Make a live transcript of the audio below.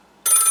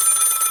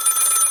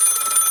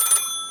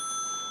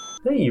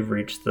Hey, you've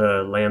reached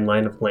the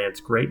landline of Lance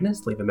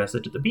Greatness. Leave a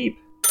message at the beep.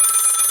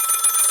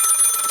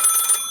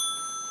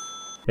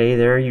 Hey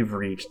there, you've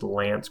reached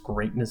Lance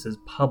Greatness's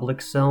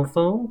public cell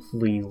phone.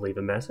 Please leave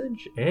a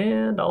message,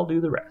 and I'll do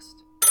the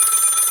rest.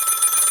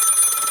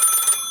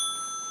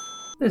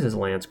 This is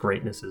Lance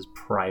Greatness's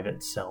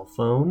private cell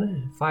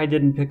phone. If I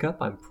didn't pick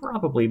up, I'm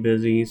probably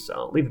busy,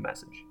 so leave a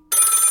message.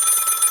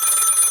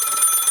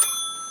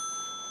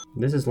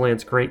 This is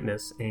Lance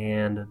Greatness,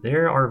 and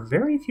there are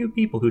very few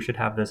people who should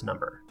have this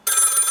number.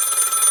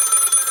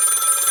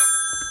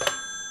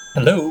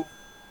 Hello.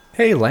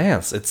 Hey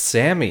Lance, it's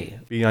Sammy.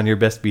 Be on your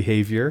best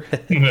behavior.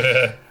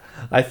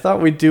 I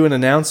thought we'd do an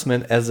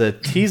announcement as a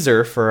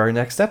teaser for our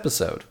next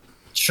episode.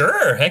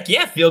 Sure. Heck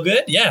yeah. Feel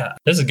good. Yeah.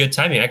 This is good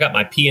timing. I got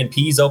my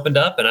P&Ps opened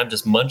up and I'm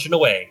just munching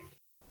away.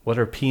 What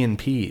are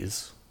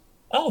P&Ps?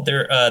 Oh,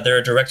 they're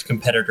a direct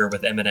competitor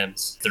with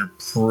M&Ms. They're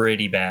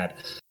pretty bad.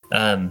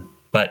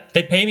 But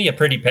they pay me a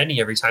pretty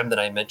penny every time that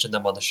I mention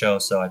them on the show,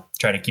 so I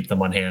try to keep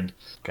them on hand.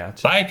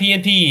 Gotcha. Buy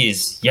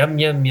P&Ps. Yum,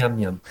 yum, yum,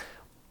 yum.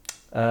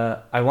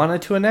 I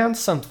wanted to announce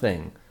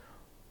something.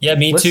 Yeah,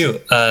 me too.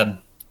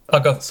 I'll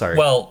go. Sorry.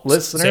 Well,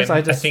 listeners, Sam,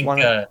 I just think,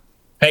 want to...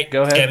 Hey,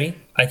 go ahead. Sammy,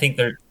 I think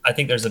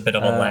there's a bit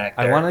of a lag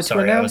there. I wanted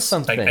Sorry, to announce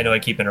something. I know I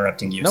keep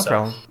interrupting you. No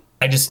problem.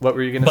 What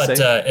were you going to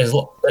say? As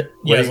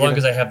long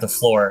as I have the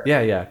floor.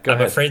 Yeah. Go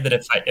ahead. I'm afraid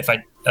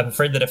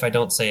that if I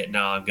don't say it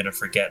now, I'm going to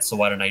forget. So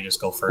why don't I just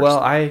go first? Well,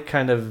 I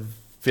kind of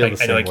feel the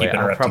same way. I'll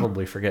interrupting.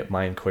 probably forget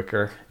mine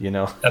quicker. You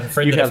know, I'm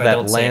afraid you that have if I that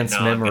don't say it Lance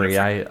now, memory.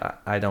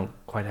 I don't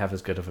quite have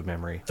as good of a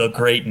memory. The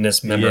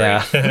greatness memory.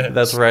 Yeah,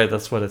 that's right.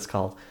 That's what it's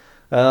called.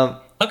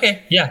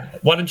 Okay. Yeah.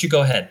 Why don't you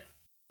go ahead?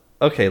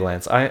 Okay,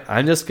 Lance.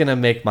 I'm just gonna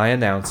make my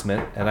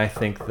announcement, and I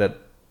think that.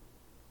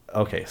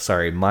 Okay,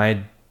 sorry.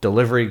 My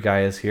delivery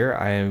guy is here.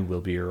 I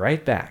will be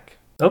right back.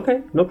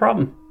 Okay, no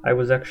problem. I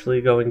was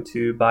actually going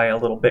to buy a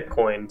little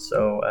Bitcoin,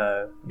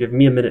 so give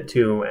me a minute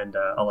too, and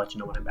I'll let you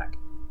know when I'm back.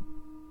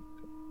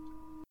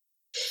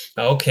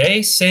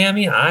 Okay,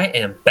 Sammy, I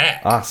am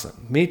back.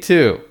 Awesome. Me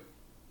too.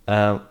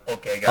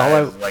 Okay,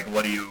 guys.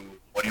 What do you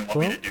want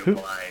me to do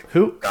while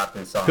I got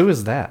this on? Who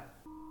is that?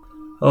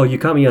 Oh, you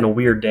caught me on a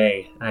weird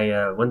day.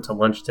 I went to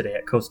lunch today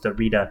at Costa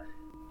Rita.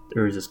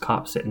 There was this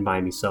cop sitting by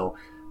me, so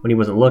when he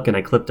wasn't looking,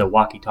 I clipped a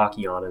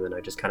walkie-talkie on him, and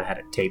I just kind of had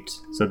it taped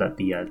so that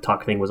the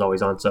talk thing was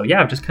always on. So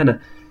yeah, I've just kind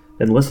of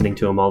been listening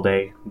to him all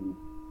day, and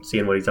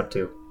seeing what he's up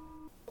to.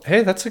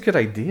 Hey, that's a good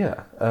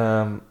idea.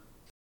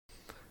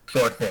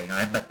 Sure thing.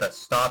 I'm at the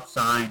stop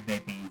sign,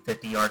 maybe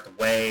 50 yards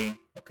away.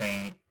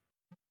 Okay,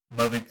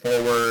 moving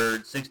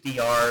forward 60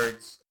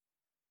 yards,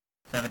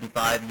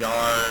 75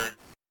 yards,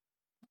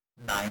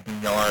 90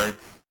 yards.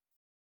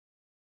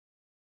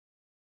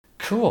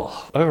 Cool.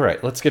 All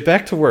right, let's get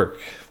back to work.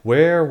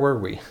 Where were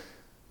we?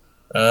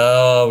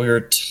 Oh, we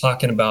were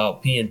talking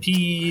about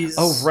P&Ps.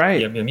 Oh,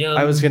 right. Yum, yum, yum.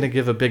 I was going to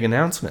give a big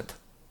announcement.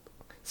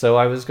 So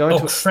I was going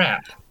to... Oh,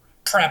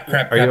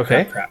 crap. Are you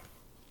okay? Crap.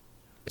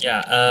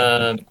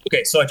 Yeah.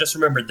 Okay, so I just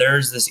remembered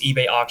there's this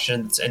eBay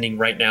auction that's ending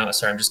right now.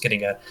 Sorry, I'm just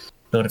getting a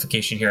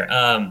notification here.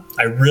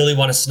 I really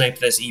want to snipe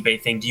this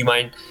eBay thing. Do you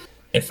mind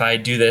if I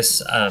do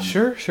this?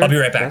 Sure. I'll be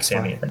right back, That's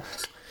Sammy. fine.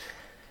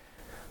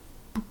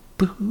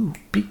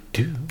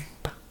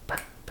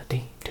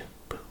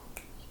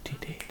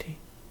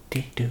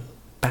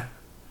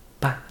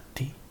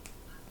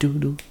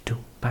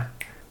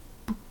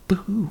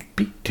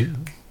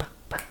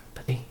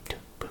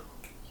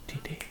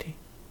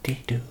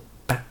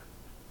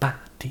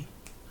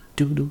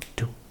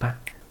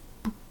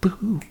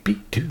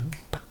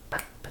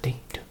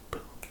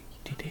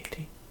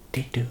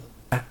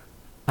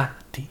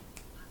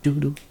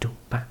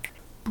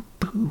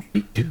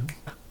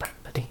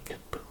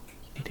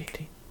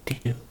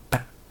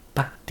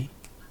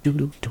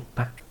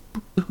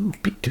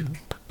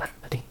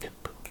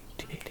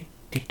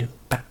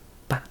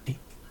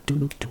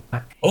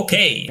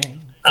 Okay,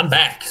 I'm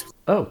back.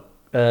 Oh,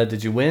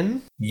 did you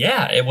win?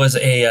 Yeah, it was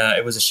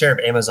a share of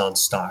Amazon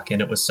stock,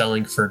 and it was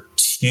selling for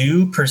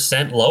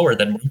 2% lower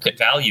than market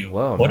value.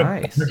 Whoa, what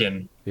nice. a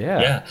bargain!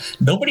 Yeah. Yeah.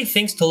 Nobody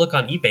thinks to look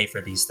on eBay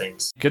for these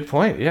things. Good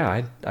point.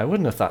 Yeah, I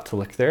wouldn't have thought to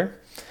look there.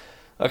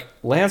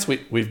 Lance,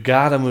 we've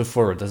got to move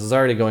forward. This is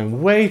already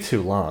going way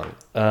too long.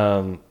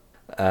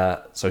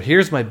 So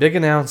here's my big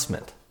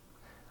announcement.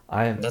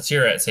 Let's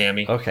hear it,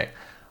 Sammy. Okay.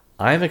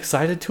 I'm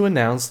excited to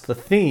announce the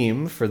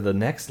theme for the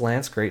next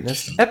Lance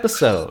Greatness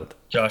episode.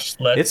 Josh,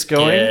 let's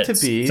get to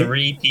be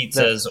 3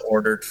 pizzas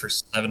ordered for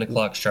 7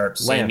 o'clock sharp.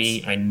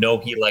 Sammy, I know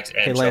he likes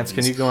anchovies. Hey, Lance,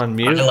 can you go on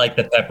mute? I like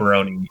the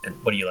pepperoni. And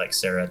what do you like,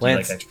 Sarah? Do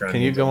Lance, you like extra can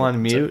you go on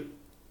mute?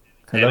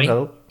 Sammy,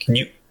 Hello? Can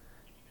you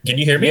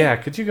hear me? Yeah,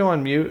 could you go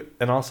on mute?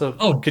 And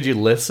also, could you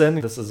listen?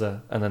 This is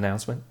an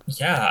announcement.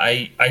 Yeah,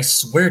 I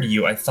swear to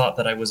you, I thought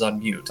that I was on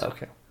mute.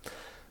 Okay.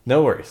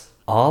 No worries.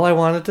 All I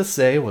wanted to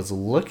say was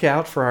look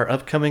out for our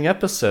upcoming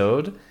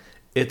episode.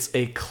 It's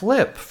a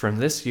clip from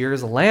this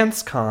year's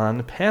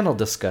LanceCon panel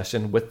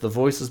discussion with the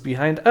voices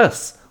behind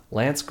us,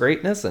 Lance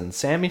Greatness and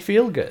Sammy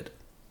Feelgood.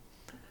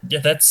 Yeah,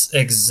 that's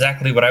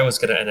exactly what I was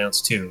going to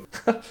announce too.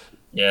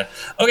 Yeah.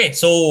 Okay,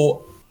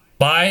 so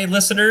Bye,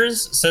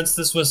 listeners. Since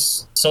this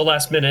was so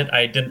last minute,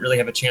 I didn't really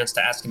have a chance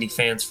to ask any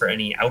fans for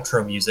any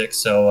outro music.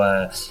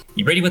 So,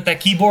 you ready with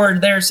that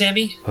keyboard there,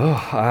 Sammy?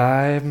 Oh,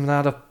 I'm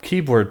not a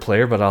keyboard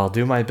player, but I'll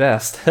do my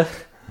best. I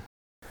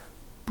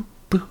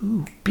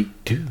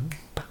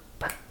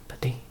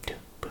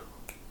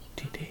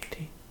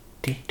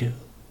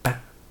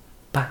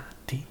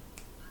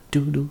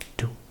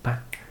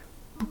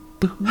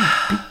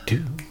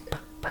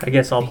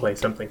guess I'll play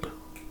something.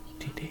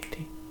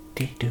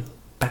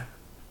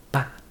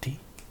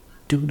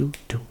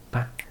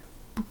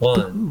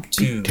 1,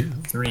 2,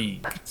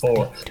 3,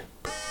 4.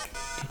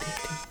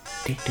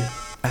 Yeah,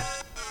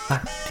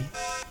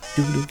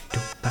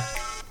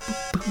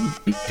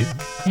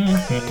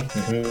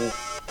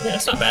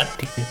 that's not bad.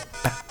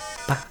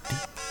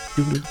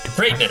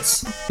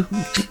 Greatness.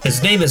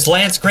 His name is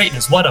Lance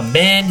Greatness. What a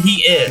man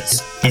he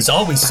is. He's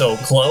always so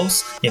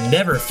close. You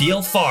never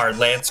feel far,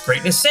 Lance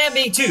Greatness.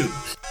 Sammy, too.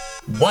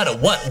 What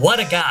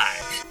a guy.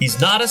 He's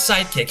not a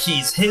sidekick.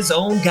 He's his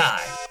own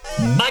guy.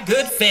 My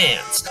good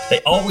fans,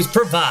 they always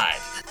provide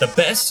the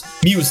best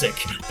music.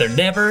 They're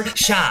never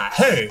shy.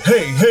 Hey,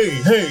 hey, hey,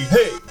 hey,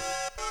 hey.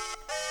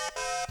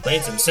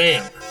 Lance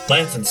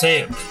and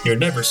Sam, you're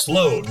never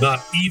slowed,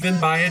 not even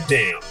by a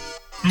damn.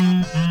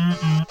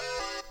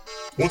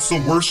 What's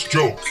the worst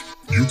joke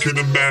you can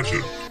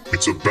imagine?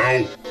 It's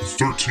about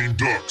 13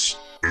 ducks,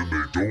 and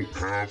they don't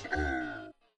have a...